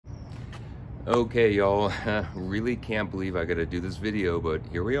Okay, y'all, really can't believe I gotta do this video, but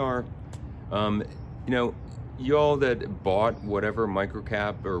here we are. You know, y'all that bought whatever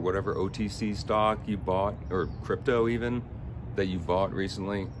microcap or whatever OTC stock you bought, or crypto even, that you bought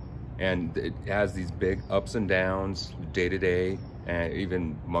recently, and it has these big ups and downs day to day and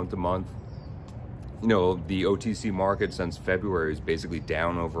even month to month. You know, the OTC market since February is basically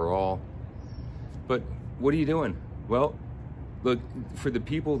down overall. But what are you doing? Well, look, for the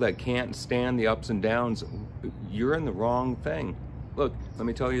people that can't stand the ups and downs, you're in the wrong thing. Look, let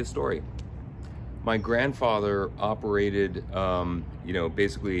me tell you a story. My grandfather operated, you know,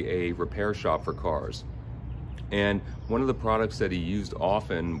 basically a repair shop for cars. And one of the products that he used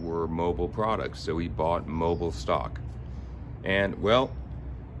often were mobile products. So he bought mobile stock. And well,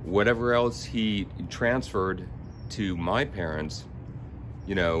 whatever else he transferred to my parents,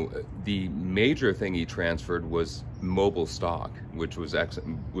 you know, the major thing he transferred was mobile stock, which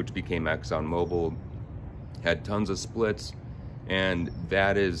became ExxonMobil, had tons of splits, and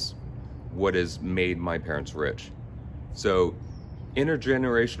that is what has made my parents rich. So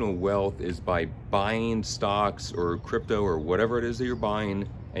intergenerational wealth is by buying stocks or crypto or whatever it is that you're buying,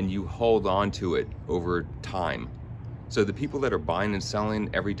 and you hold on to it over time. So the people that are buying and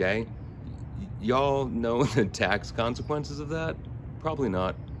selling every day, y'all know the tax consequences of that? Probably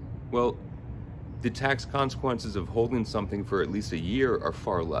not. Well, the tax consequences of holding something for at least a year are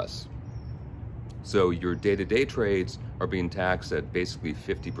far less. So your day-to-day trades are being taxed at basically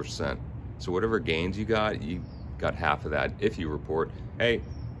 50%. So whatever gains you got half of that if you report. Hey,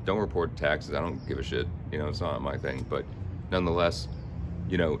 don't report taxes, I don't give a shit. You know, it's not my thing. But nonetheless,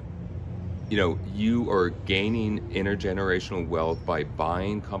 you know, you are gaining intergenerational wealth by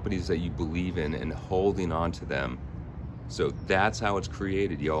buying companies that you believe in and holding on to them. So that's how it's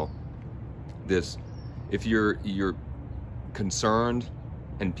created, y'all. If you're concerned,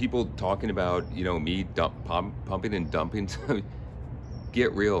 and people talking about, you know, me pumping and dumping,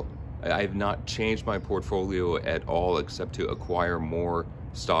 get real. I have not changed my portfolio at all except to acquire more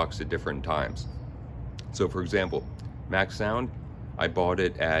stocks at different times. So for example, Max Sound, I bought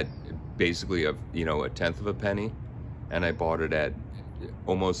it at basically a 1/10 of a penny, and I bought it at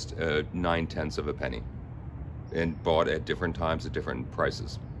almost 9/10 of a penny, and bought at different times at different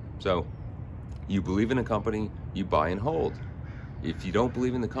prices. So you believe in a company, you buy and hold. If you don't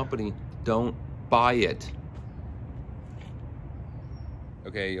believe in the company, don't buy it.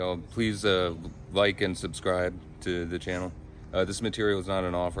 Okay, y'all, please like and subscribe to the channel. This material is not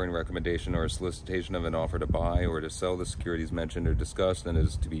an offering, recommendation, or a solicitation of an offer to buy or to sell the securities mentioned or discussed, and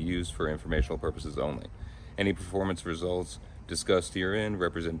is to be used for informational purposes only. Any performance results discussed herein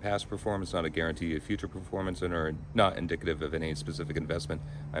represent past performance, not a guarantee of future performance, and are not indicative of any specific investment.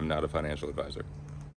 I'm not a financial advisor.